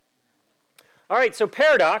All right, so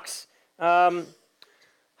paradox. How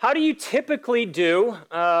do you typically do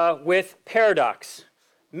with paradox?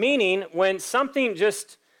 Meaning, when something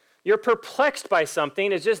you're perplexed by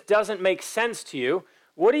something, it just doesn't make sense to you,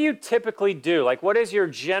 what do you typically do? Like, what is your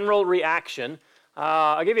general reaction?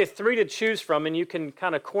 I'll give you 3 to choose from, and you can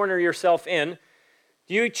kind of corner yourself in.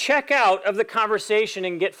 Do you check out of the conversation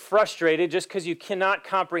and get frustrated just because you cannot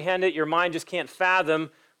comprehend it? Your mind just can't fathom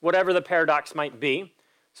whatever the paradox might be.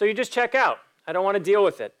 So you just check out. I don't want to deal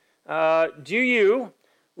with it. Do you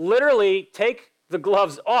literally take the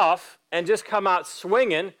gloves off and just come out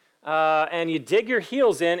swinging, and you dig your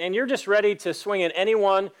heels in, and you're just ready to swing at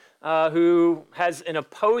anyone who has an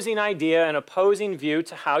opposing idea, an opposing view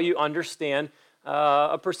to how you understand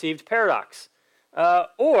a perceived paradox?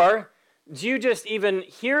 Or do you just even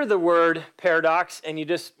hear the word paradox and you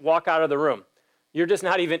just walk out of the room? You're just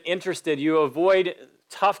not even interested. You avoid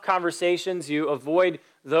tough conversations. You avoid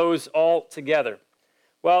those altogether.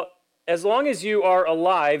 Well, as long as you are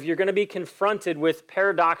alive, you're going to be confronted with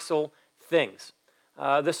paradoxical things.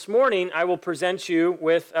 This morning, I will present you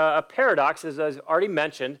with a paradox, as I've already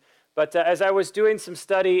mentioned. But as I was doing some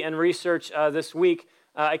study and research this week,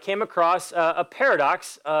 I came across a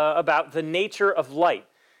paradox about the nature of light.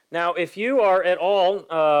 Now, if you are at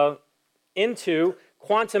all into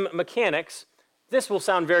quantum mechanics, this will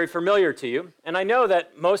sound very familiar to you. And I know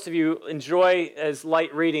that most of you enjoy, as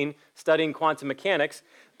light reading, studying quantum mechanics.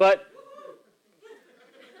 But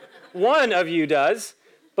one of you does.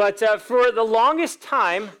 But for the longest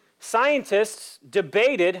time, scientists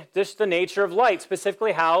debated just the nature of light,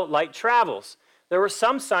 specifically how light travels. There were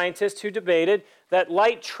some scientists who debated that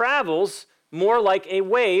light travels more like a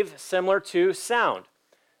wave, similar to sound.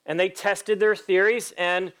 And they tested their theories,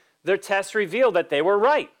 and their tests revealed that they were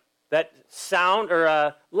right, that sound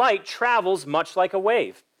or light travels much like a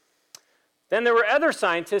wave. Then there were other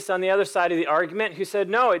scientists on the other side of the argument who said,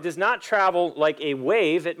 no, it does not travel like a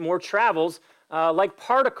wave. It more travels like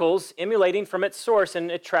particles emulating from its source, and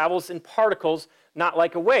it travels in particles, not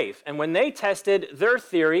like a wave. And when they tested their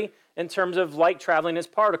theory in terms of light traveling as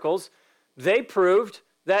particles, they proved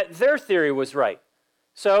that their theory was right.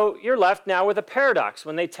 So you're left now with a paradox.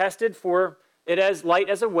 When they tested for it as light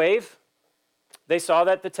as a wave, they saw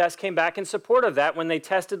that the test came back in support of that. When they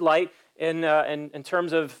tested light in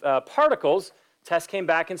terms of particles, test came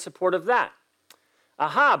back in support of that.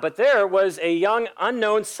 But there was a young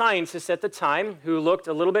unknown scientist at the time who looked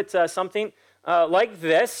a little bit something like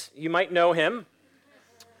this. You might know him.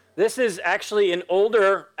 This is actually an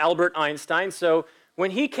older Albert Einstein. So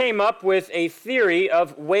when he came up with a theory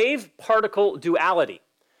of wave-particle duality.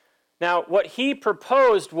 Now, what he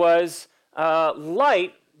proposed was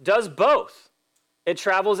light does both. It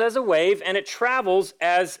travels as a wave, and it travels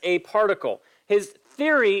as a particle. His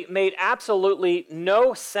theory made absolutely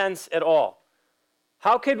no sense at all.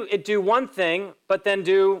 How could it do one thing, but then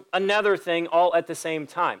do another thing all at the same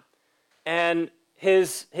time? And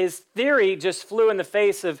his theory just flew in the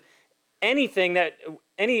face of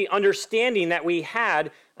any understanding that we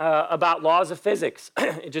had about laws of physics.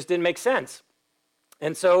 It just didn't make sense.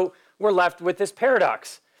 And so we're left with this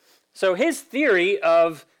paradox. So his theory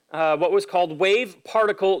of what was called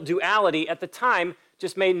wave-particle duality at the time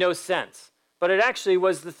just made no sense. But it actually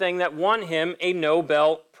was the thing that won him a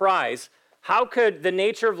Nobel Prize. How could the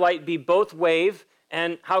nature of light be both wave,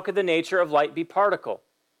 and how could the nature of light be particle?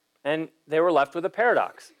 And they were left with a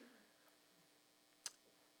paradox.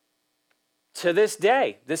 To this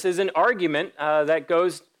day, this is an argument that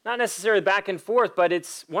goes not necessarily back and forth, but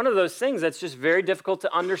it's one of those things that's just very difficult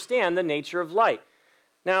to understand the nature of light.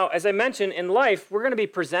 Now, as I mentioned, in life, we're going to be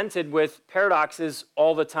presented with paradoxes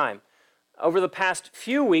all the time. Over the past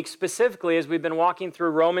few weeks, specifically, as we've been walking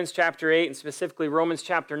through Romans chapter 8 and specifically Romans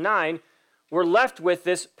chapter 9, we're left with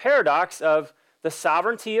this paradox of the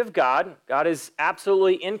sovereignty of God. God is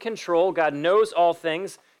absolutely in control. God knows all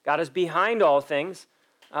things. God is behind all things.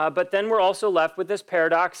 But then we're also left with this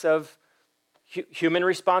paradox of human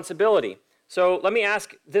responsibility. So let me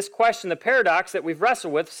ask this question, the paradox that we've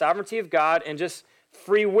wrestled with, sovereignty of God and just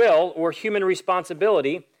free will or human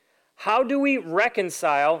responsibility. How do we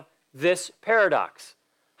reconcile this paradox?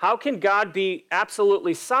 How can God be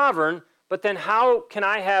absolutely sovereign, but then how can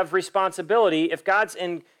I have responsibility? If God's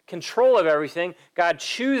in control of everything, God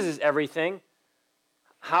chooses everything,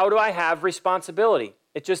 how do I have responsibility?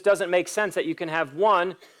 It just doesn't make sense that you can have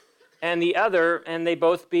one and the other and they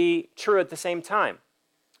both be true at the same time.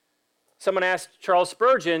 Someone asked Charles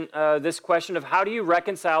Spurgeon this question of how do you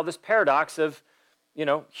reconcile this paradox of,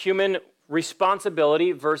 human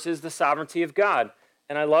responsibility versus the sovereignty of God?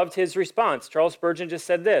 And I loved his response. Charles Spurgeon just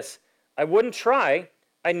said this: I wouldn't try.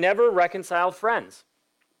 I never reconcile friends.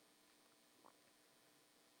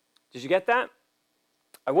 Did you get that?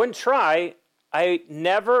 I wouldn't try. I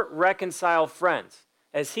never reconcile friends.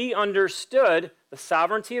 As he understood the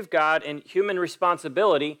sovereignty of God and human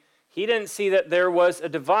responsibility, he didn't see that there was a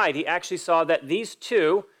divide. He actually saw that these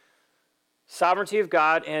two, sovereignty of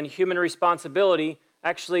God and human responsibility,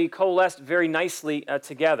 actually coalesced very nicely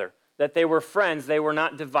together. That they were friends, they were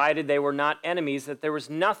not divided, they were not enemies, that there was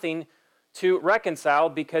nothing to reconcile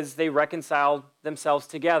because they reconciled themselves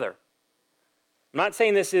together. I'm not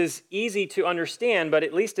saying this is easy to understand, but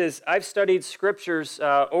at least as I've studied scriptures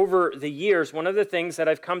over the years, one of the things that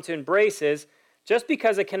I've come to embrace is just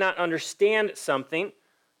because I cannot understand something,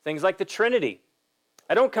 things like the Trinity,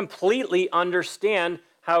 I don't completely understand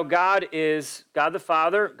how God is God the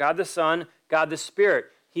Father, God the Son, God the Spirit.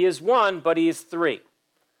 He is one, but he is three.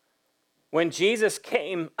 When Jesus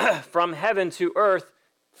came from heaven to earth,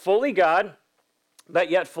 fully God, but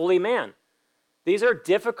yet fully man. These are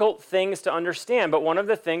difficult things to understand, but one of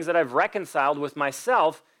the things that I've reconciled with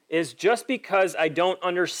myself is just because I don't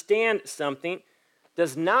understand something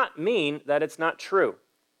does not mean that it's not true.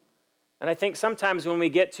 And I think sometimes when we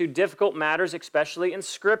get to difficult matters, especially in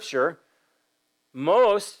Scripture,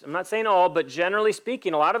 most, I'm not saying all, but generally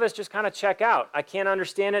speaking, a lot of us just kind of check out. I can't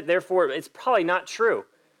understand it, therefore it's probably not true.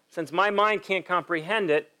 Since my mind can't comprehend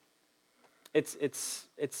it, it's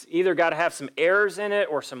either got to have some errors in it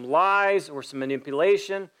or some lies or some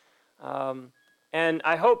manipulation. And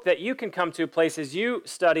I hope that you can come to a place as you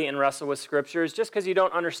study and wrestle with Scriptures, just because you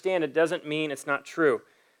don't understand it doesn't mean it's not true.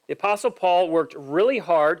 The Apostle Paul worked really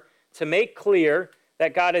hard to make clear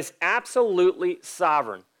that God is absolutely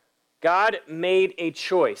sovereign. God made a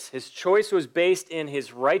choice. His choice was based in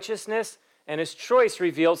his righteousness, and his choice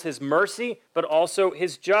reveals his mercy, but also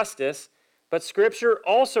his justice. But Scripture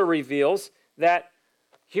also reveals that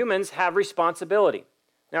humans have responsibility.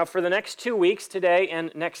 Now, for the next 2 weeks, today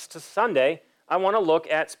and next Sunday, I want to look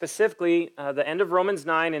at specifically the end of Romans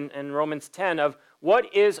 9 and Romans 10 of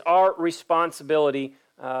what is our responsibility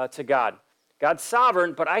to God. God's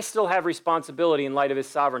sovereign, but I still have responsibility in light of his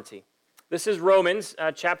sovereignty. This is Romans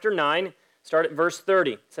chapter 9, start at verse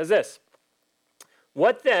 30. It says this,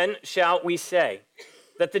 "What then shall we say?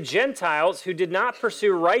 That the Gentiles who did not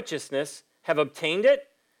pursue righteousness have obtained it,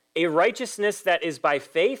 a righteousness that is by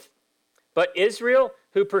faith, but Israel,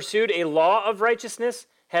 who pursued a law of righteousness,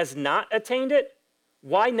 has not attained it?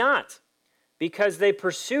 Why not? Because they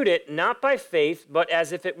pursued it not by faith, but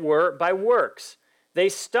as if it were by works. They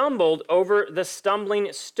stumbled over the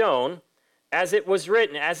stumbling stone, as it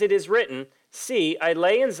is written, see, I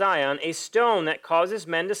lay in Zion a stone that causes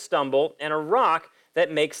men to stumble, and a rock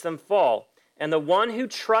that makes them fall. And the one who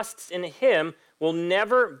trusts in him will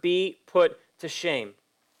never be put to shame."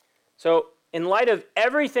 So, in light of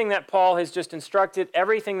everything that Paul has just instructed,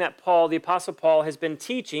 everything that the Apostle Paul has been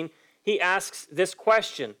teaching, he asks this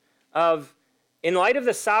question of, in light of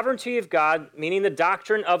the sovereignty of God, meaning the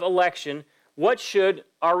doctrine of election, what should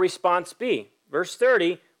our response be? Verse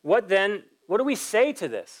 30, what do we say to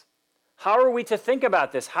this? How are we to think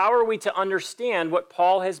about this? How are we to understand what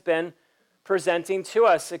Paul has been presenting to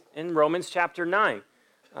us in Romans chapter 9?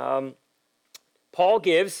 Paul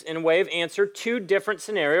gives, in a way of answer, two different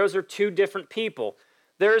scenarios or two different people.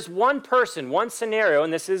 There is one person, one scenario,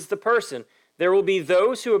 and this is the person. There will be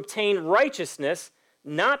those who obtain righteousness,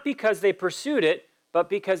 not because they pursued it, but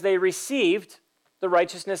because they received the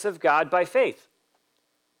righteousness of God by faith.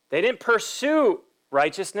 They didn't pursue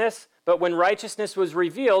righteousness, but when righteousness was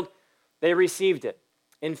revealed, they received it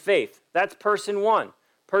in faith. That's person one.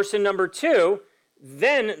 Person number two,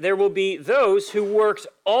 then there will be those who worked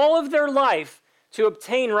all of their life to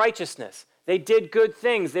obtain righteousness. They did good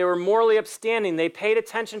things. They were morally upstanding. They paid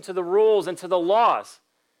attention to the rules and to the laws.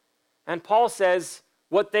 And Paul says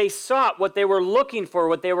what they sought, what they were looking for,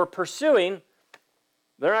 what they were pursuing,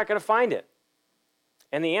 they're not going to find it.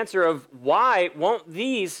 And the answer of why won't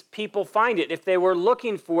these people find it? If they were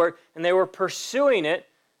looking for it and they were pursuing it,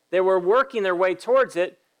 they were working their way towards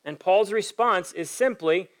it, and Paul's response is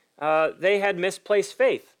simply they had misplaced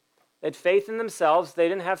faith. They had faith in themselves. They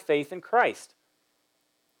didn't have faith in Christ.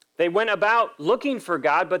 They went about looking for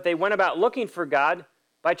God, but they went about looking for God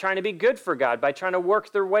by trying to be good for God, by trying to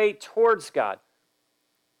work their way towards God.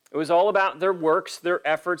 It was all about their works, their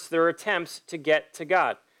efforts, their attempts to get to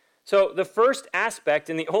God. So the first aspect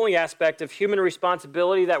and the only aspect of human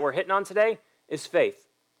responsibility that we're hitting on today is faith.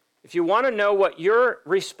 If you want to know what your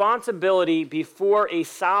responsibility before a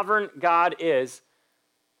sovereign God is,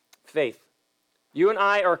 faith. You and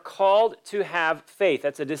I are called to have faith.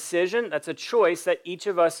 That's a decision, that's a choice that each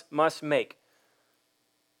of us must make.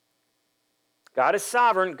 God is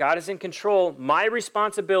sovereign, God is in control. My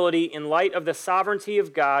responsibility in light of the sovereignty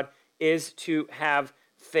of God is to have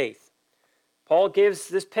faith. Paul gives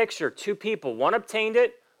this picture. Two people. One obtained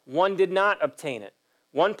it. One did not obtain it.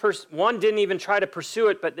 One didn't even try to pursue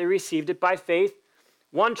it, but they received it by faith.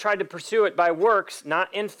 One tried to pursue it by works,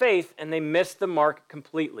 not in faith, and they missed the mark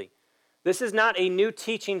completely. This is not a new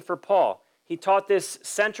teaching for Paul. He taught this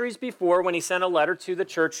centuries before when he sent a letter to the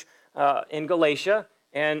church in Galatia.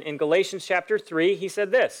 And in Galatians chapter 3, he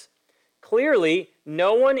said this, "Clearly,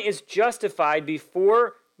 no one is justified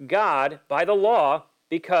before God by the law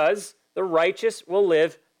because the righteous will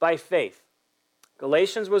live by faith."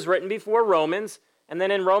 Galatians was written before Romans, and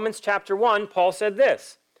then in Romans chapter 1, Paul said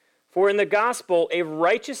this, "For in the gospel a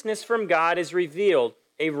righteousness from God is revealed,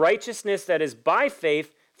 a righteousness that is by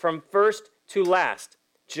faith from first to last.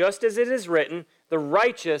 Just as it is written, the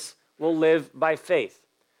righteous will live by faith."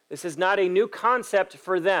 This is not a new concept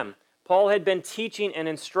for them. Paul had been teaching and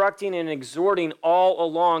instructing and exhorting all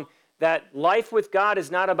along that life with God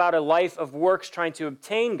is not about a life of works trying to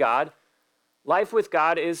obtain God. Life with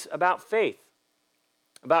God is about faith,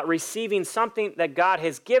 about receiving something that God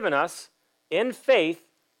has given us in faith,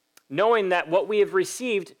 knowing that what we have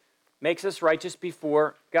received makes us righteous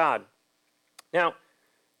before God. Now,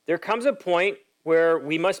 there comes a point where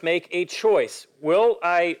we must make a choice. Will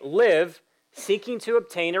I live seeking to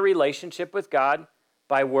obtain a relationship with God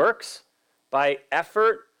by works, by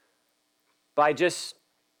effort, by just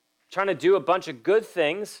trying to do a bunch of good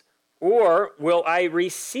things, or will I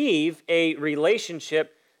receive a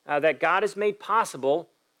relationship that God has made possible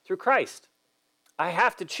through Christ? I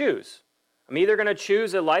have to choose. I'm either going to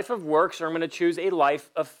choose a life of works or I'm going to choose a life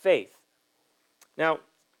of faith. Now,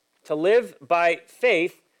 to live by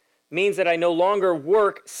faith means that I no longer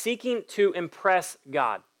work seeking to impress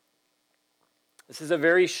God. This is a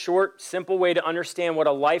very short, simple way to understand what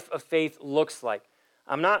a life of faith looks like.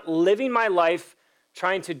 I'm not living my life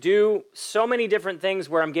trying to do so many different things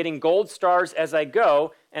where I'm getting gold stars as I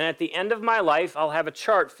go, and at the end of my life, I'll have a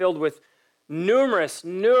chart filled with numerous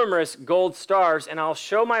gold stars, and I'll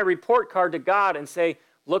show my report card to God and say,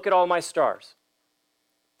 "Look at all my stars."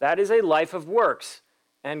 That is a life of works,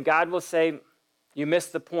 and God will say, "You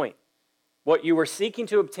missed the point. What you were seeking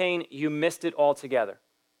to obtain, you missed it altogether."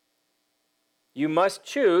 You must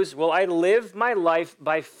choose, will I live my life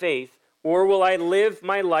by faith, or will I live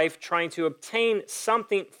my life trying to obtain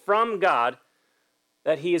something from God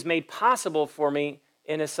that He has made possible for me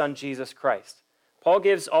in His Son, Jesus Christ? Paul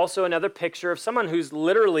gives also another picture of someone who's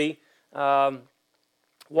literally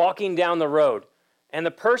walking down the road, and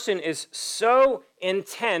the person is so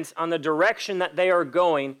intent on the direction that they are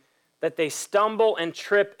going that they stumble and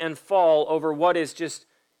trip and fall over what is just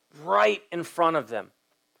right in front of them.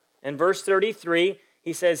 In verse 33,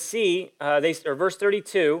 he says, verse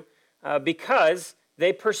 32, because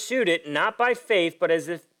they pursued it not by faith, but as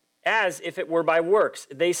if it were by works.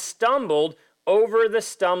 They stumbled over the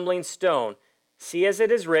stumbling stone. See, as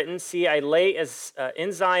it is written, see, I lay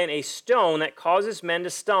in Zion a stone that causes men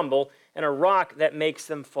to stumble and a rock that makes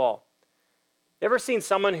them fall. You ever seen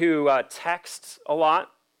someone who texts a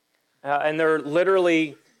lot? And they're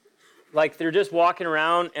literally, like they're just walking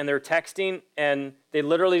around and they're texting and they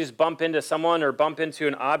literally just bump into someone or bump into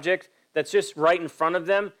an object that's just right in front of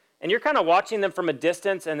them. And you're kind of watching them from a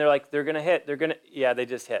distance and they're like, they're going to hit. Yeah, they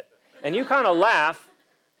just hit. And you kind of laugh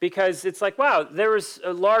because it's like, wow, there was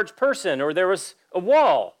a large person or there was a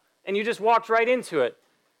wall and you just walked right into it.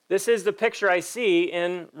 This is the picture I see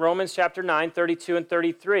in Romans chapter 9, 32 and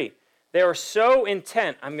 33. They are so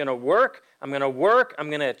intent. I'm going to work, I'm going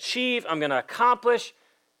to achieve, I'm going to accomplish.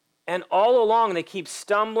 And all along they keep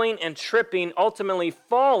stumbling and tripping, ultimately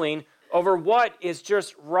falling over what is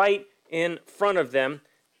just right in front of them,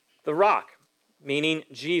 the rock, meaning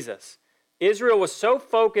Jesus. Israel was so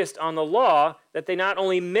focused on the law that they not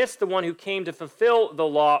only missed the one who came to fulfill the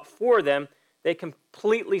law for them, they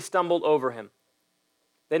completely stumbled over him.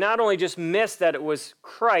 They not only just missed that it was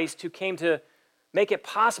Christ who came to make it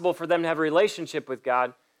possible for them to have a relationship with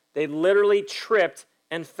God, they literally tripped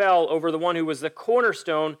and fell over the one who was the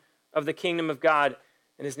cornerstone of the kingdom of God,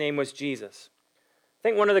 and his name was Jesus. I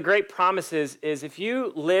think one of the great promises is if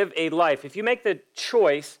you live a life, if you make the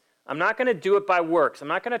choice, I'm not going to do it by works. I'm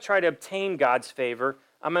not going to try to obtain God's favor.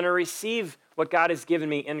 I'm going to receive what God has given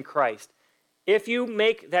me in Christ. If you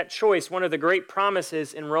make that choice, one of the great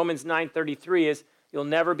promises in Romans 9:33 is you'll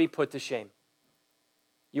never be put to shame.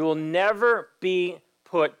 You will never be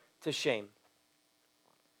put to shame.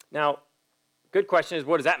 Now, good question is,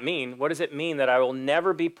 what does that mean? What does it mean that I will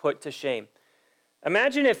never be put to shame?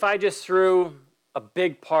 Imagine if I just threw a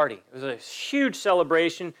big party. It was a huge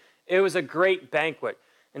celebration. It was a great banquet.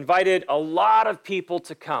 Invited a lot of people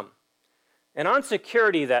to come. And on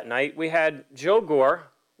security that night, we had Joe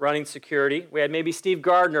Gore, running security. We had maybe Steve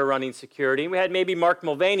Gardner running security. We had maybe Mark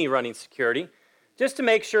Mulvaney running security, just to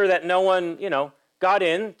make sure that no one, got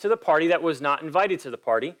in to the party that was not invited to the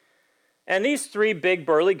party. And these three big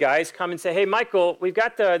burly guys come and say, hey, Michael, we've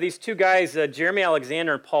got these two guys, Jeremy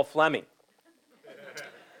Alexander and Paul Fleming.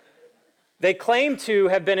 They claim to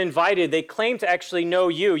have been invited. They claim to actually know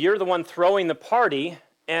you. You're the one throwing the party,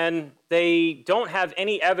 and they don't have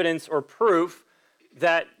any evidence or proof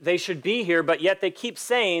that they should be here, but yet they keep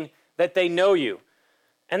saying that they know you.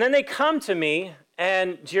 And then they come to me,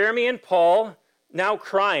 and Jeremy and Paul, now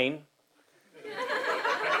crying,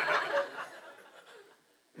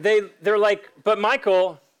 they're like, but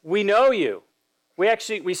Michael, we know you.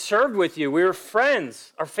 We served with you. We were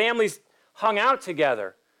friends. Our families hung out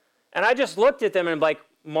together. And I just looked at them and I'm like,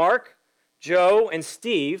 Mark, Joe, and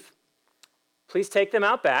Steve, please take them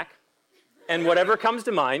out back. And whatever comes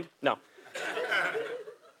to mind, no.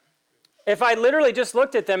 If I literally just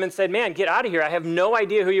looked at them and said, man, get out of here. I have no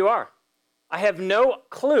idea who you are. I have no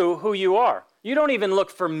clue who you are. You don't even look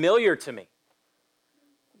familiar to me.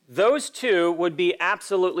 Those two would be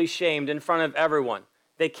absolutely shamed in front of everyone.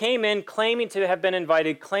 They came in claiming to have been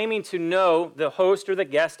invited, claiming to know the host or the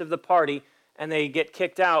guest of the party, and they get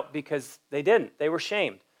kicked out because they didn't. They were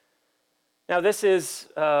shamed. Now, this is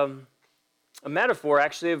a metaphor,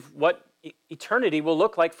 actually, of what eternity will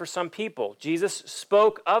look like for some people. Jesus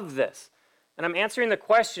spoke of this. And I'm answering the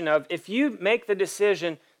question of, if you make the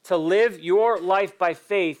decision to live your life by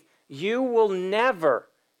faith, you will never,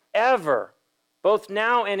 ever, both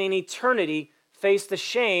now and in eternity, face the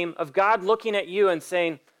shame of God looking at you and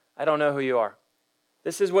saying, I don't know who you are.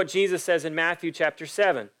 This is what Jesus says in Matthew chapter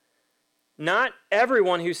 7. Not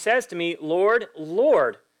everyone who says to me, Lord,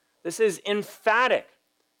 Lord. This is emphatic.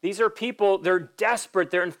 These are people, they're desperate.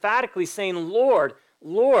 They're emphatically saying, Lord,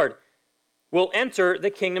 Lord, will enter the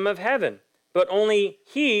kingdom of heaven. But only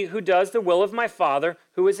he who does the will of my Father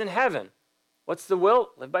who is in heaven. What's the will?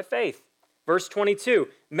 Live by faith. Verse 22,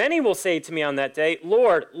 many will say to me on that day,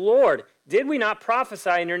 Lord, Lord, did we not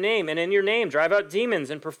prophesy in your name, and in your name drive out demons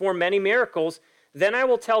and perform many miracles? Then I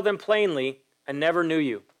will tell them plainly, I never knew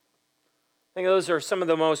you. I think those are some of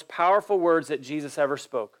the most powerful words that Jesus ever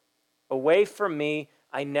spoke. Away from me,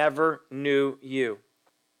 I never knew you.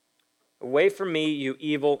 Away from me, you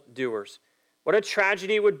evil doers. What a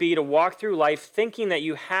tragedy it would be to walk through life thinking that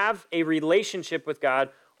you have a relationship with God,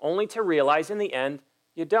 only to realize in the end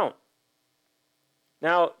you don't.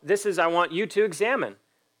 Now, I want you to examine.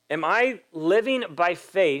 Am I living by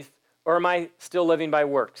faith, or am I still living by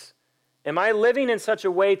works? Am I living in such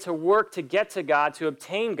a way to work to get to God, to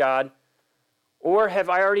obtain God, or have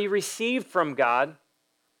I already received from God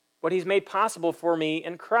what he's made possible for me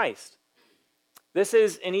in Christ? This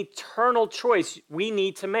is an eternal choice we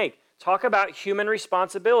need to make. Talk about human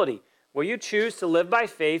responsibility. Will you choose to live by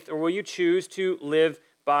faith, or will you choose to live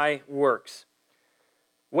by works?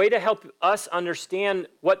 Way to help us understand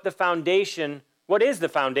what is the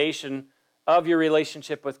foundation of your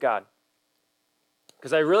relationship with God.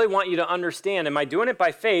 Because I really want you to understand, am I doing it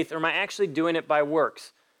by faith, or am I actually doing it by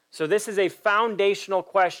works? So this is a foundational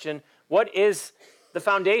question. What is the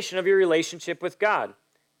foundation of your relationship with God?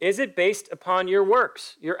 Is it based upon your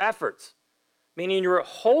works, your efforts? Meaning your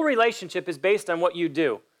whole relationship is based on what you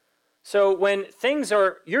do. So when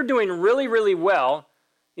you're doing really, really well,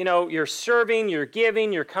 you're serving, you're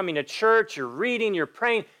giving, you're coming to church, you're reading, you're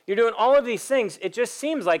praying, you're doing all of these things, it just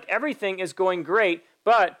seems like everything is going great.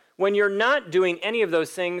 But when you're not doing any of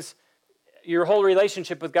those things, your whole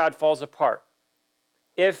relationship with God falls apart.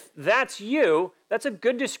 If that's you, that's a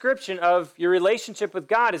good description of your relationship with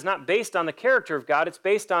God is not based on the character of God, it's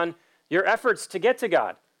based on your efforts to get to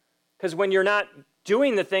God. Because when you're not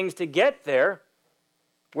doing the things to get there,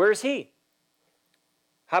 where's he?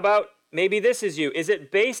 How about maybe this is you? Is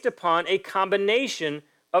it based upon a combination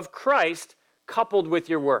of Christ coupled with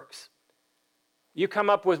your works? You come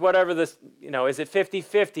up with whatever this, is it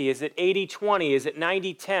 50-50? Is it 80-20? Is it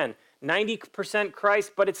 90-10? 90%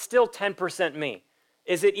 Christ, but it's still 10% me.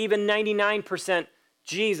 Is it even 99%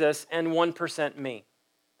 Jesus and 1% me?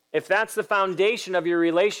 If that's the foundation of your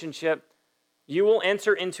relationship, you will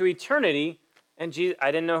enter into eternity, and Jesus,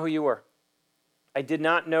 I didn't know who you were. I did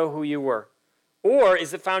not know who you were. Or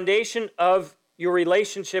is the foundation of your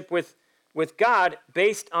relationship with God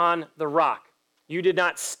based on the rock? You did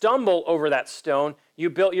not stumble over that stone. You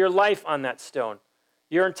built your life on that stone.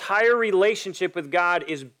 Your entire relationship with God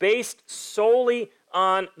is based solely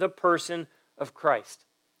on the person of Christ.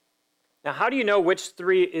 Now, how do you know which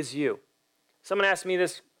three is you? Someone asked me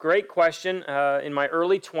this great question in my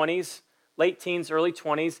early 20s, late teens, early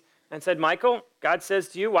 20s, and said, Michael, God says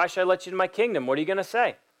to you, why should I let you into my kingdom? What are you going to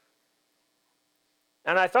say?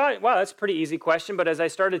 And I thought, wow, that's a pretty easy question. But as I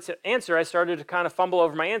started to answer, I started to kind of fumble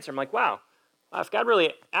over my answer. I'm like, wow, if God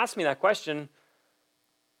really asked me that question,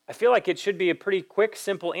 I feel like it should be a pretty quick,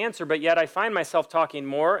 simple answer. But yet I find myself talking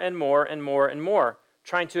more and more and more and more,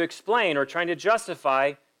 trying to explain or trying to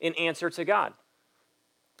justify an answer to God.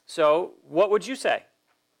 So what would you say?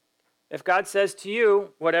 If God says to you,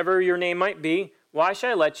 whatever your name might be, why should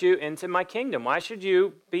I let you into my kingdom? Why should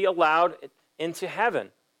you be allowed into heaven?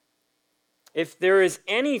 If there is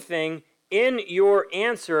anything in your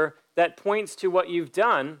answer that points to what you've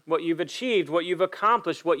done, what you've achieved, what you've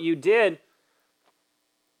accomplished, what you did,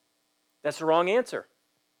 that's the wrong answer.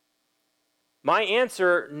 My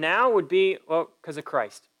answer now would be, well, because of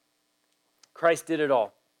Christ. Christ did it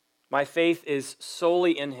all. My faith is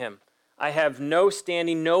solely in him. I have no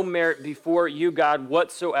standing, no merit before you, God,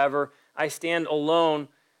 whatsoever. I stand alone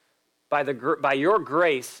by your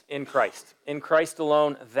grace in Christ. In Christ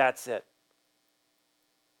alone, that's it.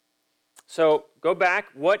 So go back.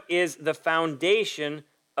 What is the foundation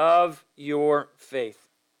of your faith?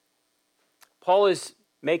 Paul is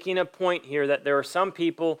making a point here that there are some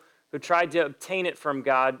people who tried to obtain it from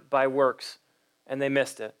God by works, and they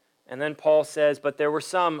missed it. And then Paul says, but there were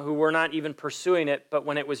some who were not even pursuing it, but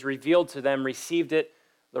when it was revealed to them, received it,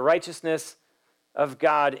 the righteousness of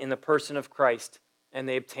God in the person of Christ, and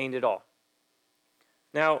they obtained it all.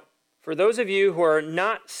 Now, for those of you who are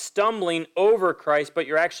not stumbling over Christ, but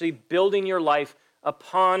you're actually building your life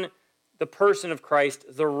upon the person of Christ,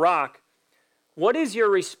 the rock, what is your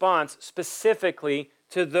response specifically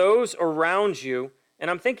to those around you? And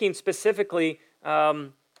I'm thinking specifically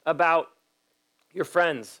about your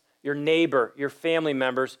friends, your neighbor, your family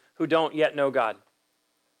members who don't yet know God.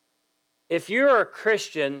 If you're a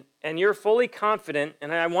Christian and you're fully confident,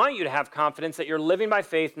 and I want you to have confidence that you're living by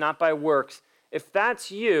faith, not by works, if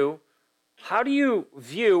that's you, how do you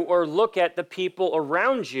view or look at the people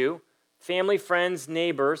around you, family, friends,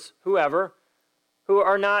 neighbors, whoever, who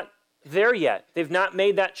are not there yet? They've not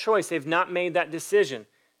made that choice. They've not made that decision.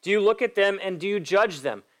 Do you look at them and do you judge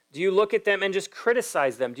them? Do you look at them and just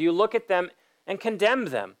criticize them? Do you look at them and condemn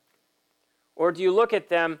them? Or do you look at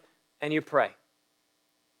them and you pray?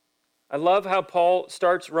 I love how Paul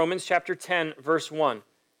starts Romans chapter 10, verse 1.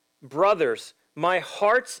 Brothers, my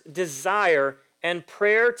heart's desire and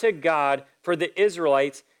prayer to God for the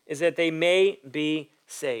Israelites is that they may be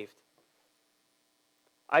saved.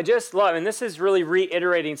 I just love, and this is really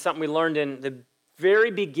reiterating something we learned in the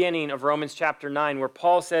very beginning of Romans chapter 9, where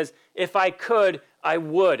Paul says, if I could, I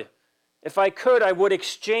would. If I could, I would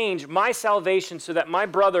exchange my salvation so that my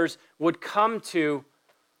brothers would come to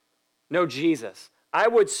know Jesus. I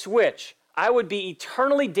would switch. I would be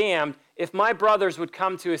eternally damned if my brothers would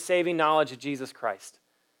come to a saving knowledge of Jesus Christ.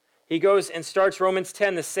 He goes and starts Romans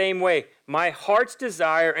 10 the same way. My heart's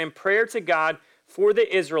desire and prayer to God for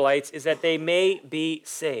the Israelites is that they may be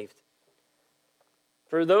saved.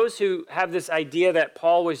 For those who have this idea that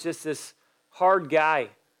Paul was just this hard guy,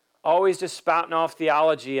 always just spouting off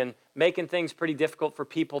theology and making things pretty difficult for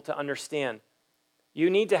people to understand, you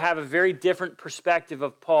need to have a very different perspective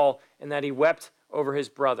of Paul in that he wept over his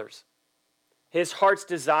brothers. His heart's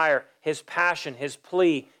desire, his passion, his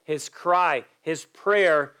plea, his cry, his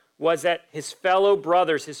prayer was that his fellow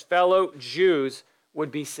brothers, his fellow Jews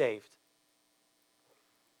would be saved.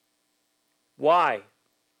 Why?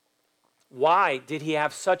 Why did he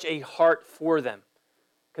have such a heart for them?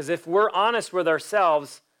 Because if we're honest with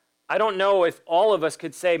ourselves, I don't know if all of us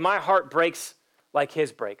could say, my heart breaks like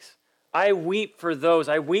his breaks. I weep for those.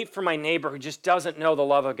 I weep for my neighbor who just doesn't know the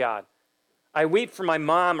love of God. I weep for my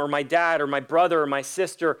mom or my dad or my brother or my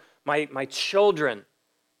sister, my children,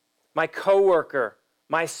 my coworker,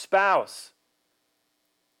 my spouse.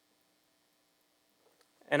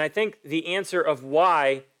 And I think the answer of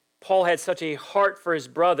why Paul had such a heart for his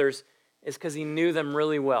brothers is because he knew them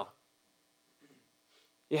really well.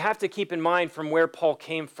 You have to keep in mind from where Paul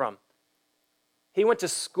came from. He went to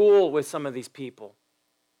school with some of these people.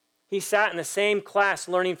 He sat in the same class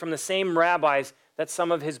learning from the same rabbis that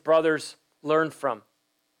some of his brothers learned from.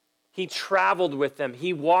 He traveled with them.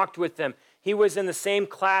 He walked with them. He was in the same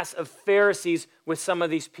class of Pharisees with some of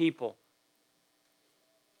these people.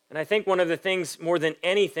 And I think one of the things more than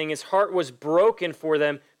anything, his heart was broken for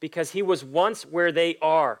them because he was once where they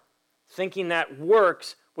are, thinking that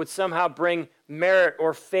works would somehow bring merit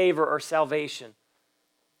or favor or salvation.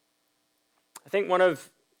 I think one of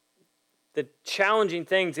the challenging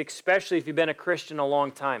things, especially if you've been a Christian a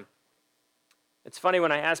long time. It's funny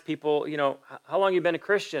when I ask people, how long have you been a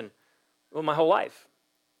Christian? Well, my whole life.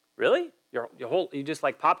 Really? You just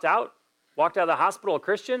like popped out, walked out of the hospital a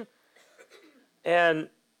Christian? And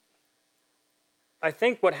I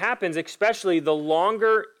think what happens, especially the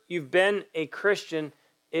longer you've been a Christian,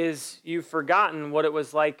 is you've forgotten what it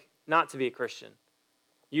was like not to be a Christian.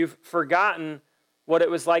 You've forgotten what it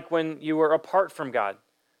was like when you were apart from God.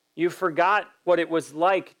 You forgot what it was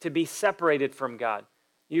like to be separated from God.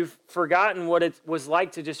 You've forgotten what it was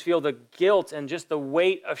like to just feel the guilt and just the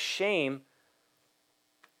weight of shame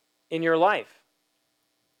in your life.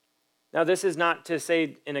 Now, this is not to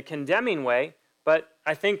say in a condemning way, but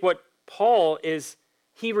I think what Paul is,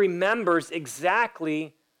 he remembers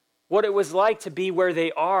exactly what it was like to be where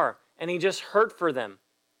they are, and he just hurt for them.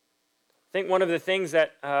 I think one of the things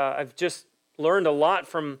that I've just learned a lot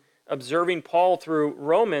from observing Paul through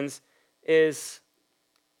Romans is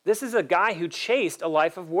this is a guy who chased a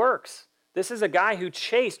life of works. This is a guy who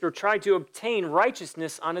chased or tried to obtain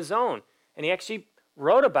righteousness on his own. And he actually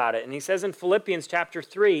wrote about it. And he says in Philippians chapter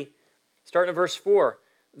 3, starting at verse 4,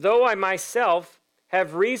 though I myself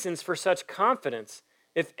have reasons for such confidence,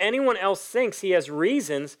 if anyone else thinks he has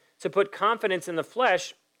reasons to put confidence in the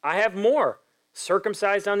flesh, I have more.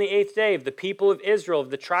 Circumcised on the 8th day, of the people of Israel, of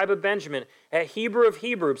the tribe of Benjamin, a Hebrew of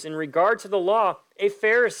Hebrews, in regard to the law, a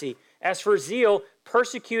Pharisee. As for zeal,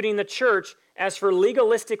 persecuting the church. As for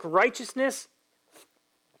legalistic righteousness,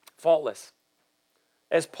 faultless.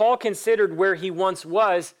 As Paul considered where he once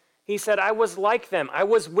was, he said, I was like them. I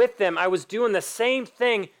was with them. I was doing the same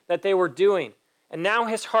thing that they were doing. And now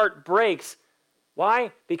his heart breaks.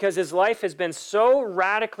 Why? Because his life has been so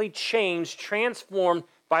radically changed, transformed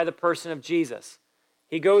by the person of Jesus.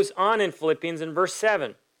 He goes on in Philippians in verse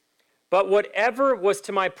 7. But whatever was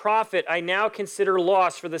to my profit, I now consider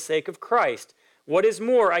loss for the sake of Christ. What is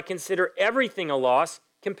more, I consider everything a loss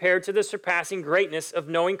compared to the surpassing greatness of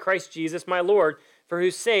knowing Christ Jesus my Lord, for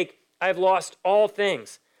whose sake I have lost all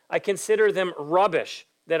things. I consider them rubbish,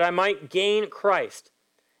 that I might gain Christ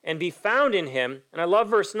and be found in him. And I love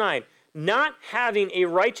verse 9. Not having a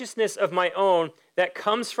righteousness of my own that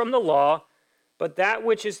comes from the law, but that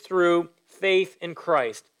which is through faith in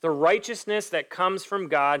Christ, the righteousness that comes from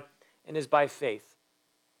God and is by faith.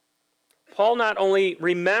 Paul not only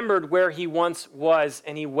remembered where he once was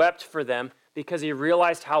and he wept for them because he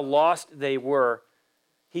realized how lost they were,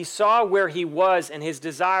 he saw where he was and his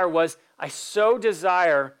desire was, I so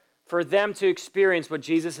desire for them to experience what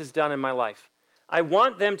Jesus has done in my life. I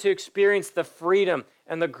want them to experience the freedom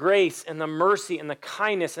and the grace and the mercy and the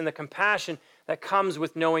kindness and the compassion that comes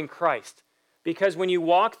with knowing Christ. Because when you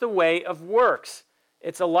walk the way of works,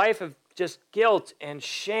 it's a life of just guilt and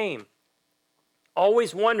shame.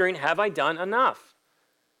 Always wondering, have I done enough?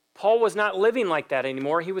 Paul was not living like that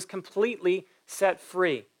anymore. He was completely set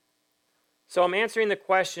free. So I'm answering the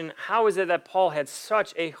question, how is it that Paul had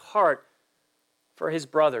such a heart for his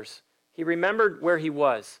brothers? He remembered where he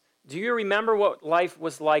was. Do you remember what life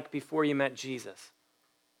was like before you met Jesus?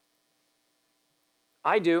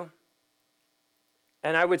 I do.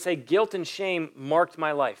 And I would say guilt and shame marked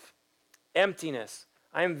my life. Emptiness.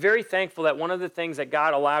 I am very thankful that one of the things that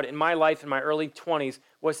God allowed in my life in my early 20s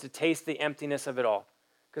was to taste the emptiness of it all.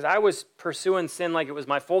 Because I was pursuing sin like it was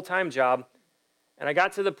my full-time job, and I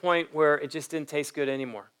got to the point where it just didn't taste good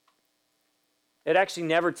anymore. It actually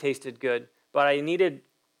never tasted good, but I needed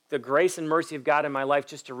the grace and mercy of God in my life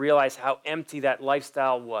just to realize how empty that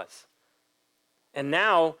lifestyle was. And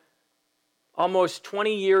now, almost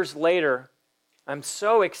 20 years later, I'm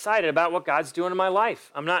so excited about what God's doing in my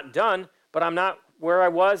life. I'm not done, but I'm not where I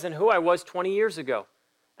was and who I was 20 years ago.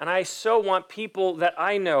 And I so want people that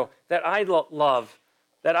I know, that I love,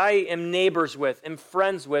 that I am neighbors with, am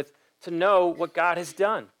friends with, to know what God has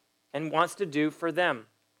done and wants to do for them.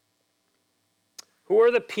 Who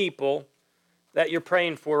are the people that you're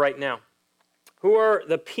praying for right now? Who are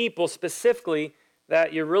the people specifically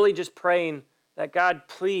that you're really just praying that God,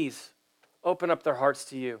 please open up their hearts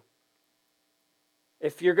to you?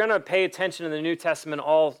 If you're going to pay attention to the New Testament,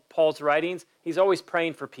 all Paul's writings, he's always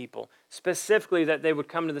praying for people, specifically that they would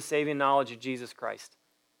come to the saving knowledge of Jesus Christ.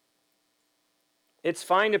 It's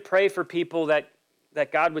fine to pray for people that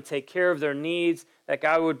God would take care of their needs, that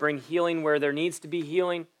God would bring healing where there needs to be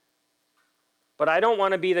healing. But I don't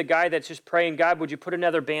want to be the guy that's just praying, God, would you put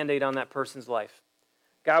another Band-Aid on that person's life?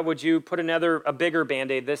 God, would you put a bigger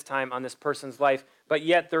Band-Aid this time on this person's life, but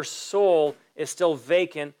yet their soul is still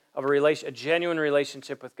vacant of a genuine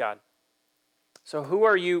relationship with God. So who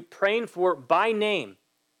are you praying for by name?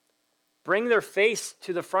 Bring their face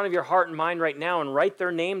to the front of your heart and mind right now and write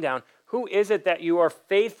their name down. Who is it that you are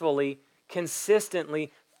faithfully,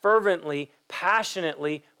 consistently, fervently,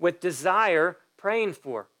 passionately, with desire praying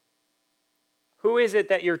for? Who is it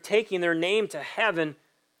that you're taking their name to heaven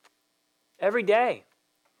every day?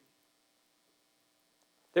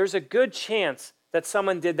 There's a good chance that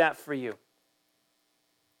someone did that for you.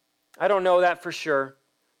 I don't know that for sure,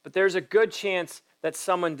 but there's a good chance that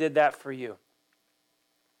someone did that for you.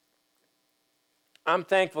 I'm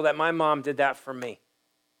thankful that my mom did that for me,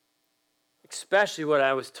 especially when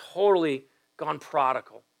I was totally gone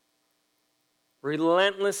prodigal.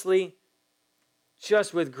 Relentlessly,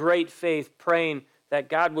 just with great faith, praying that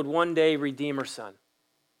God would one day redeem her son.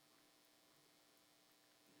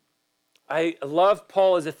 I love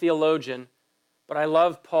Paul as a theologian, but I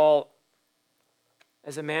love Paul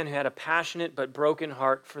as a man who had a passionate but broken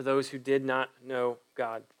heart for those who did not know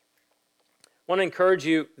God. I want to encourage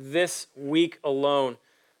you this week alone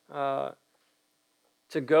to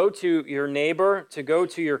go to your neighbor, to go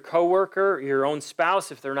to your coworker, your own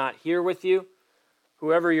spouse if they're not here with you,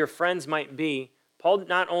 whoever your friends might be. Paul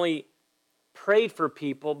not only prayed for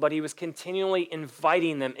people, but he was continually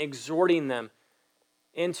inviting them, exhorting them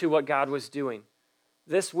into what God was doing.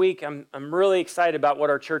 This week, I'm really excited about what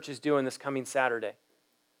our church is doing this coming Saturday.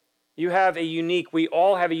 We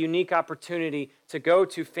all have a unique opportunity to go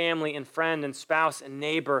to family and friend and spouse and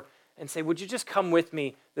neighbor and say, would you just come with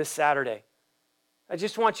me this Saturday? I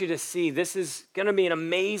just want you to see this is going to be an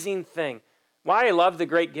amazing thing. Why I love the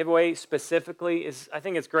Great Giveaway specifically is I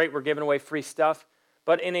think it's great we're giving away free stuff,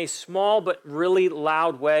 but in a small but really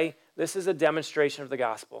loud way, this is a demonstration of the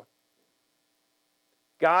gospel.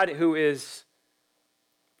 God, who is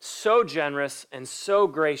so generous and so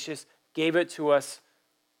gracious, gave it to us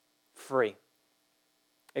free.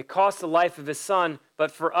 It cost the life of his son,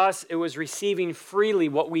 but for us, it was receiving freely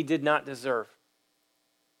what we did not deserve.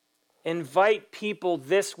 Invite people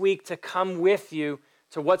this week to come with you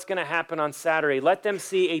to what's going to happen on Saturday. Let them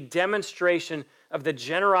see a demonstration of the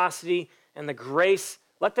generosity and the grace.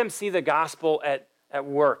 Let them see the gospel at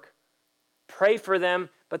work. Pray for them,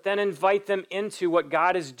 but then invite them into what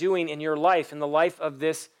God is doing in your life, in the life of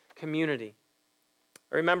this community.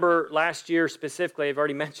 I remember last year specifically, I've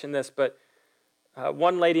already mentioned this, but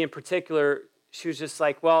one lady in particular, she was just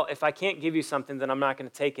like, well, if I can't give you something, then I'm not going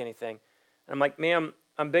to take anything. And I'm like, ma'am,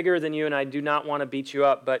 I'm bigger than you and I do not want to beat you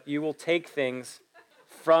up, but you will take things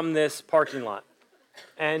from this parking lot.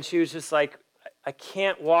 And she was just like, I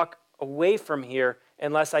can't walk away from here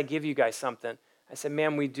unless I give you guys something. I said,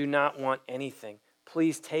 ma'am, we do not want anything.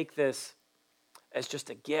 Please take this as just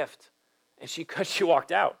a gift. And she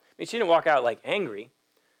walked out. I mean, she didn't walk out like angry,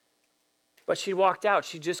 but she walked out.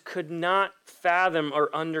 She just could not fathom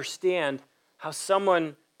or understand how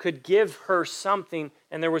someone could give her something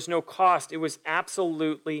and there was no cost. It was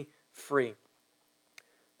absolutely free.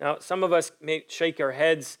 Now, some of us may shake our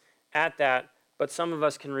heads at that, but some of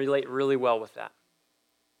us can relate really well with that.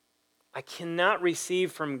 I cannot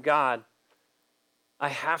receive from God. I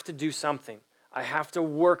have to do something. I have to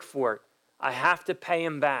work for it. I have to pay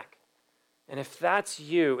him back. And if that's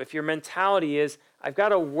you, if your mentality is, I've got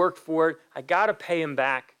to work for it, I got to pay him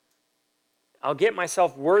back, I'll get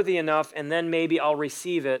myself worthy enough and then maybe I'll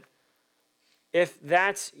receive it. If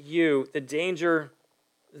that's you, the danger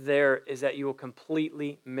there is that you will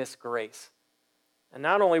completely miss grace. And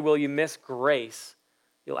not only will you miss grace,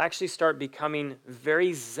 you'll actually start becoming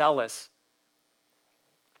very zealous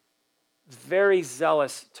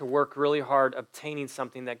to work really hard obtaining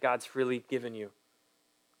something that God's freely given you.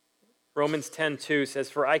 Romans 10:2 says,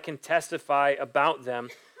 for I can testify about them,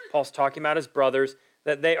 Paul's talking about his brothers,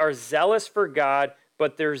 that they are zealous for God,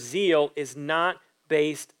 but their zeal is not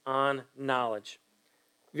based on knowledge.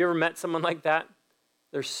 Have you ever met someone like that?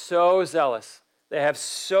 They're so zealous. They have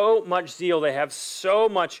so much zeal. They have so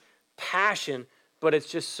much passion, but it's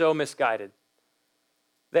just so misguided.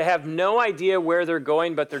 They have no idea where they're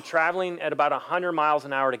going, but they're traveling at about 100 miles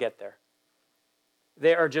an hour to get there.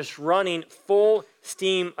 They are just running full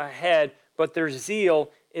steam ahead, but their zeal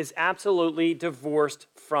is absolutely divorced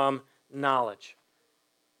from knowledge.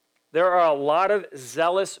 There are a lot of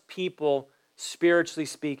zealous people, spiritually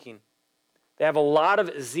speaking. They have a lot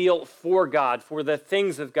of zeal for God, for the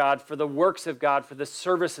things of God, for the works of God, for the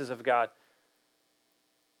services of God.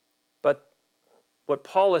 But what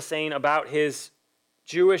Paul is saying about his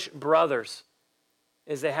Jewish brothers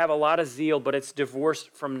is they have a lot of zeal, but it's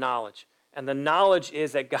divorced from knowledge. And the knowledge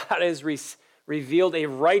is that God has revealed a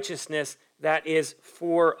righteousness that is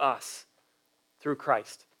for us through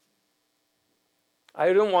Christ.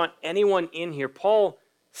 I don't want anyone in here. Paul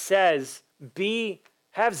says,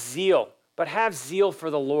 have zeal, but have zeal for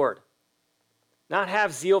the Lord. Not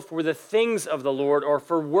have zeal for the things of the Lord or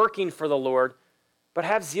for working for the Lord, but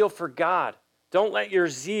have zeal for God. Don't let your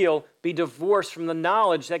zeal be divorced from the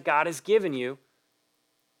knowledge that God has given you.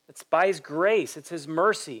 It's by his grace. It's his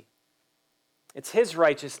mercy. It's his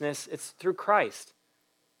righteousness. It's through Christ.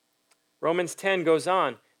 Romans 10 goes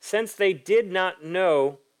on. Since they did not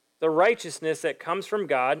know the righteousness that comes from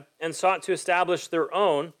God and sought to establish their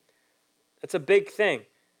own. That's a big thing.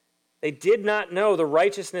 They did not know the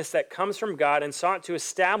righteousness that comes from God and sought to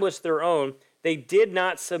establish their own. They did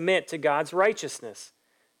not submit to God's righteousness.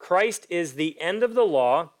 Christ is the end of the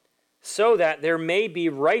law so that there may be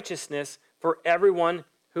righteousness for everyone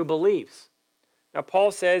who believes. Now,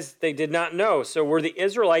 Paul says they did not know. So were the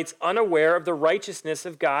Israelites unaware of the righteousness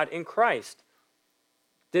of God in Christ?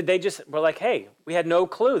 Did they just, were like, hey, we had no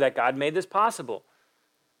clue that God made this possible?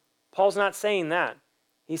 Paul's not saying that.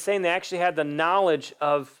 He's saying they actually had the knowledge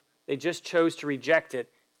of, they just chose to reject it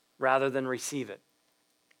rather than receive it.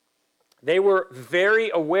 They were very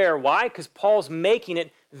aware. Why? Because Paul's making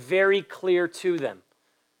it very clear to them.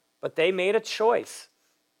 But they made a choice.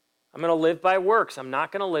 I'm going to live by works. I'm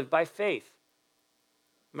not going to live by faith.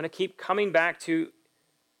 I'm going to keep coming back to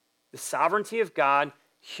the sovereignty of God,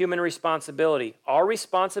 human responsibility. Our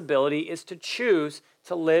responsibility is to choose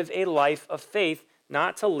to live a life of faith,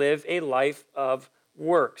 not to live a life of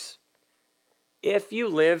works. If you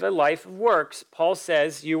live a life of works, Paul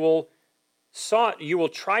says you will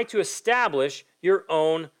try to establish your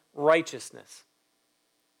own righteousness.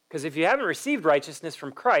 Because if you haven't received righteousness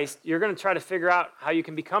from Christ, you're going to try to figure out how you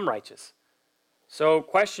can become righteous. So,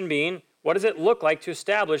 question being, what does it look like to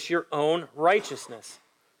establish your own righteousness?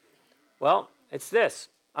 Well, it's this.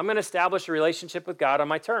 I'm going to establish a relationship with God on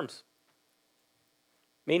my terms.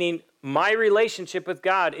 Meaning, my relationship with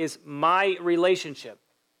God is my relationship.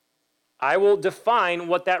 I will define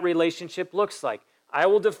what that relationship looks like. I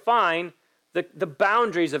will define the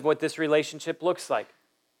boundaries of what this relationship looks like.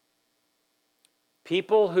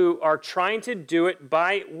 People who are trying to do it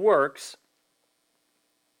by works,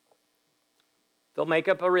 they'll make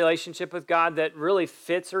up a relationship with God that really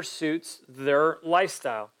fits or suits their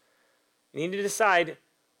lifestyle. You need to decide,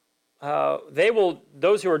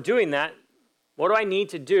 those who are doing that, what do I need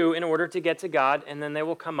to do in order to get to God? And then they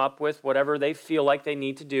will come up with whatever they feel like they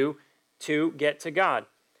need to do to get to God.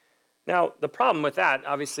 Now, the problem with that,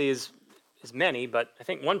 obviously, is many, but I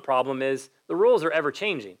think one problem is the rules are ever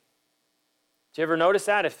changing. Did you ever notice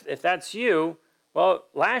that? If that's you, well,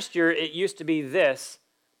 last year it used to be this,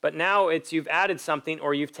 but now it's you've added something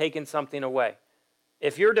or you've taken something away.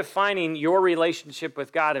 If you're defining your relationship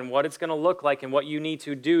with God and what it's going to look like and what you need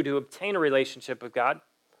to do to obtain a relationship with God,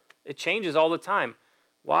 it changes all the time.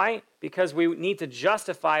 Why? Because we need to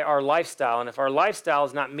justify our lifestyle, and if our lifestyle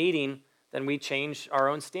is not meeting, then we change our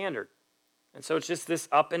own standard. And so it's just this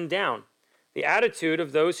up and down. The attitude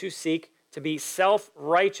of those who seek to be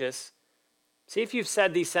self-righteous. See if you've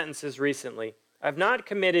said these sentences recently. I've not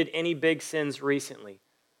committed any big sins recently.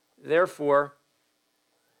 Therefore,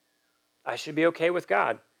 I should be okay with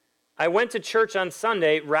God. I went to church on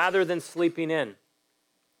Sunday rather than sleeping in.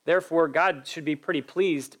 Therefore, God should be pretty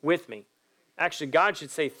pleased with me. Actually, God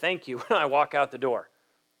should say thank you when I walk out the door.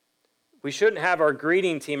 We shouldn't have our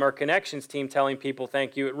greeting team, our connections team telling people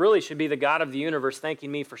thank you. It really should be the God of the universe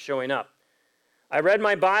thanking me for showing up. I read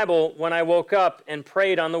my Bible when I woke up and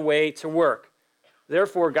prayed on the way to work.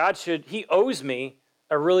 Therefore, he owes me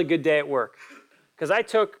a really good day at work. Because I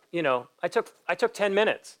took 10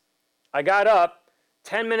 minutes. I got up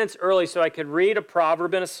 10 minutes early so I could read a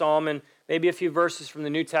proverb and a psalm and maybe a few verses from the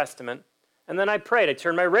New Testament. And then I prayed. I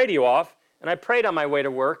turned my radio off and I prayed on my way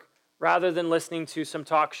to work rather than listening to some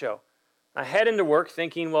talk show. I head into work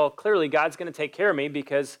thinking, well, clearly God's going to take care of me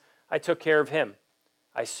because I took care of him.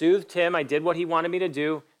 I soothed him. I did what he wanted me to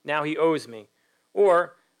do. Now he owes me.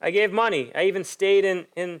 Or I gave money. I even stayed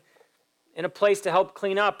in a place to help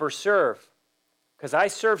clean up or serve. Because I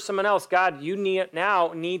serve someone else. God, you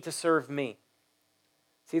now need to serve me.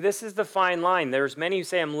 See, this is the fine line. There's many who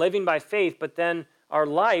say I'm living by faith, but then our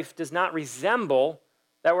life does not resemble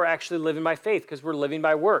that we're actually living by faith because we're living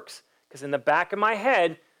by works. Because in the back of my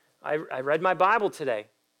head, I read my Bible today.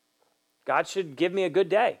 God should give me a good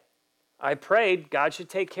day. I prayed, God should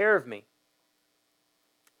take care of me.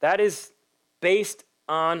 That is based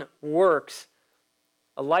on works.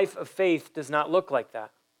 A life of faith does not look like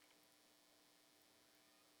that.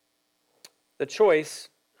 The choice,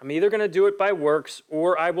 I'm either going to do it by works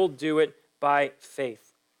or I will do it by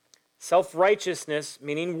faith. Self-righteousness,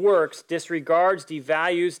 meaning works, disregards,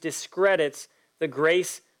 devalues, discredits the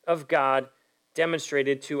grace of God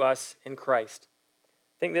demonstrated to us in Christ.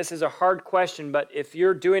 I think this is a hard question, but if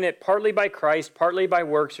you're doing it partly by Christ, partly by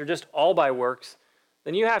works, or just all by works,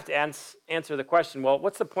 then you have to answer the question, well,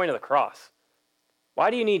 what's the point of the cross? Why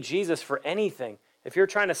do you need Jesus for anything? If you're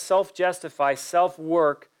trying to self-justify,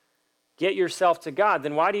 self-work, get yourself to God,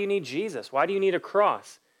 then why do you need Jesus? Why do you need a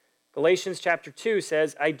cross? Galatians chapter 2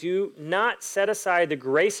 says, I do not set aside the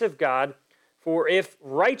grace of God, for if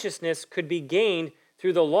righteousness could be gained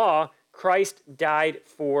Through the law, Christ died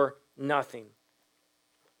for nothing.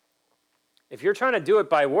 If you're trying to do it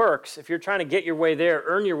by works, if you're trying to get your way there,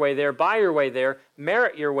 earn your way there, buy your way there,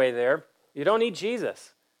 merit your way there, you don't need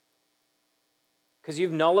Jesus because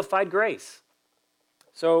you've nullified grace.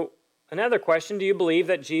 So another question, do you believe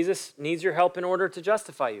that Jesus needs your help in order to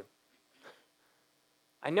justify you?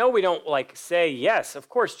 I know we don't say, yes, of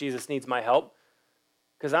course Jesus needs my help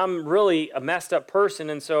because I'm really a messed up person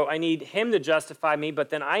and so I need him to justify me, but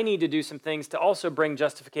then I need to do some things to also bring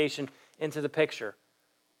justification into the picture.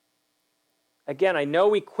 Again, I know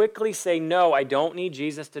we quickly say, no, I don't need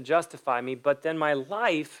Jesus to justify me, but then my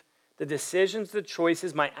life, the decisions, the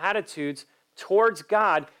choices, my attitudes towards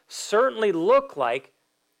God certainly look like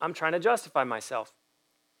I'm trying to justify myself.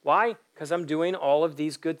 Why? Because I'm doing all of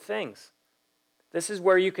these good things. This is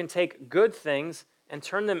where you can take good things and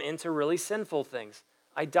turn them into really sinful things,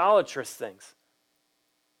 idolatrous things.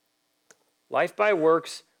 Life by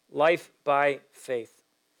works, life by faith.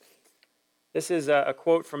 This is a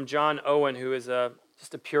quote from John Owen, who is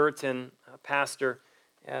just a Puritan pastor,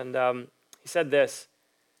 and he said this: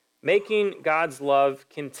 "Making God's love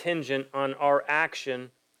contingent on our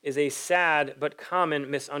action is a sad but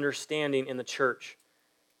common misunderstanding in the church.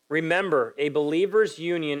 Remember, a believer's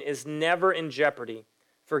union is never in jeopardy,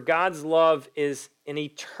 for God's love is an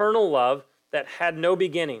eternal love that had no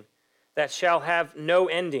beginning, that shall have no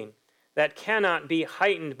ending, that cannot be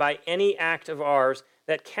heightened by any act of ours,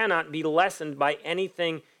 that cannot be lessened by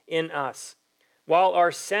anything in us. While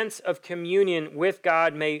our sense of communion with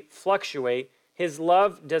God may fluctuate, his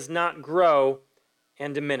love does not grow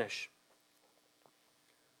and diminish."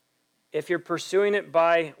 If you're pursuing it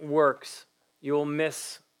by works, you will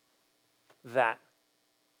miss that.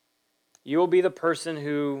 You will be the person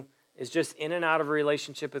who is just in and out of a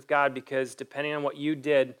relationship with God because depending on what you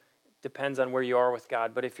did, depends on where you are with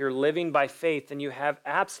God. But if you're living by faith, then you have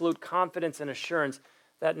absolute confidence and assurance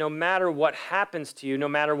that no matter what happens to you, no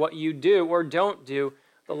matter what you do or don't do,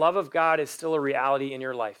 the love of God is still a reality in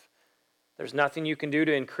your life. There's nothing you can do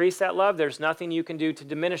to increase that love. There's nothing you can do to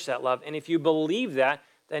diminish that love. And if you believe that,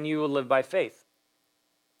 then you will live by faith.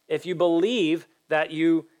 If you believe that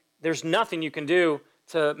there's nothing you can do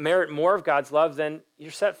to merit more of God's love, then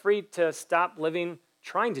you're set free to stop living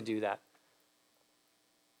trying to do that.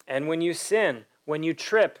 And when you sin, when you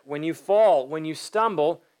trip, when you fall, when you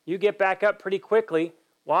stumble, you get back up pretty quickly.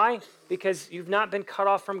 Why? Because you've not been cut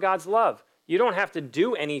off from God's love. You don't have to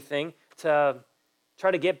do anything to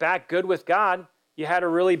try to get back good with God. You had a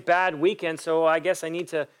really bad weekend, so I guess I need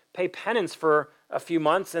to pay penance for a few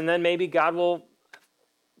months, and then maybe God will...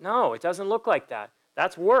 No, it doesn't look like that.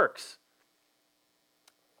 That's works.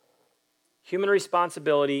 Human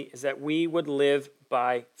responsibility is that we would live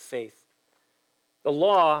by faith. The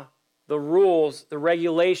law, the rules, the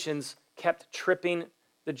regulations kept tripping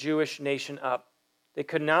the Jewish nation up. They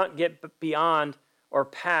could not get beyond or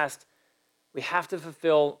past. We have to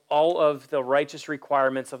fulfill all of the righteous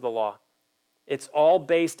requirements of the law. It's all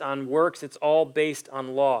based on works. It's all based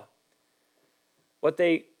on law. What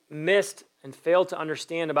they missed and failed to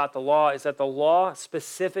understand about the law is that the law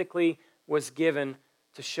specifically was given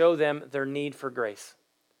to show them their need for grace.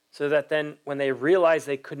 So that then when they realized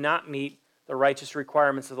they could not meet the righteous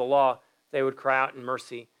requirements of the law, they would cry out in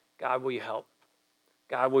mercy, God, will you help?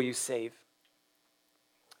 God, will you save?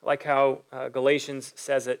 I like how Galatians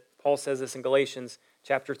says it. Paul says this in Galatians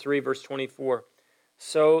chapter 3, verse 24.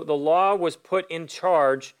 So the law was put in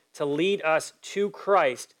charge to lead us to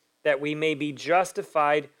Christ, that we may be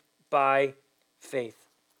justified by faith.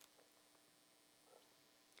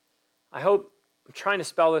 I hope I'm trying to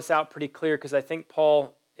spell this out pretty clear because I think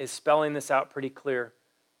Paul is spelling this out pretty clear.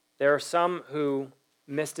 There are some who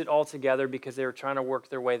missed it altogether because they were trying to work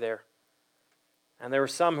their way there. And there were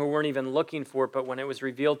some who weren't even looking for it, but when it was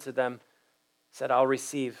revealed to them, said, I'll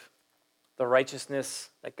receive the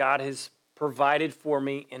righteousness that God has provided for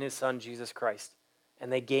me in his Son, Jesus Christ.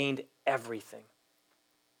 And they gained everything.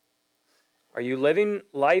 Are you living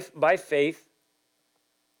life by faith,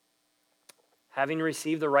 having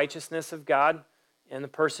received the righteousness of God in the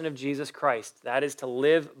person of Jesus Christ? That is to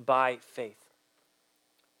live by faith.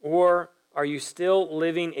 Or are you still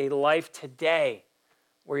living a life today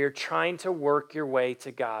where you're trying to work your way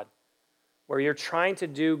to God, where you're trying to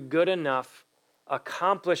do good enough,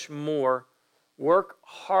 accomplish more, work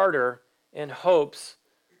harder in hopes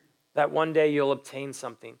that one day you'll obtain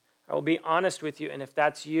something? I will be honest with you, and if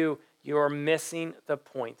that's you, you are missing the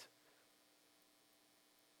point.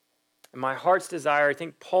 And my heart's desire, I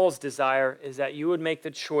think Paul's desire, is that you would make the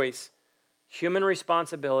choice. Human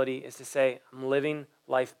responsibility is to say, I'm living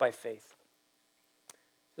life by faith.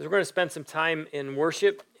 We're going to spend some time in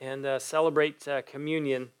worship and celebrate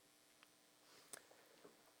communion.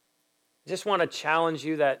 I just want to challenge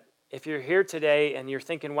you that if you're here today and you're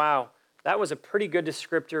thinking, wow, that was a pretty good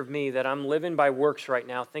descriptor of me, that I'm living by works right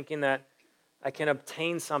now, thinking that I can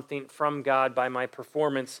obtain something from God by my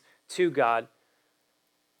performance to God,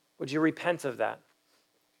 would you repent of that?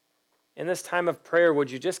 In this time of prayer, would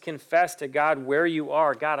you just confess to God where you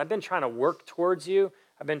are? God, I've been trying to work towards you.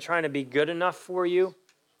 I've been trying to be good enough for you.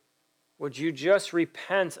 Would you just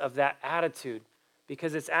repent of that attitude?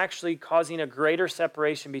 Because it's actually causing a greater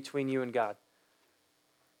separation between you and God.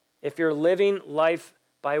 If you're living life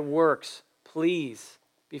by works, please,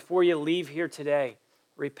 before you leave here today,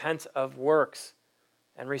 repent of works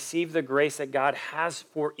and receive the grace that God has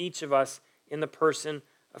for each of us in the person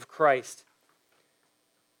of Christ.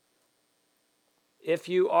 If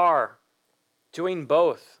you are doing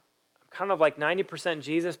both, I'm kind of like 90%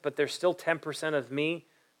 Jesus, but there's still 10% of me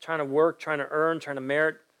trying to work, trying to earn, trying to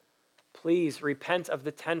merit, please repent of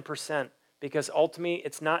the 10%, because ultimately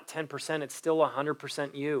it's not 10%, it's still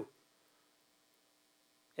 100% you.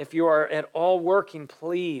 If you are at all working,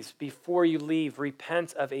 please, before you leave,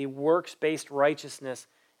 repent of a works-based righteousness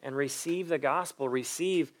and receive the gospel,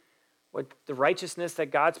 receive what the righteousness that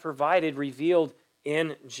God's provided revealed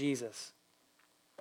in Jesus.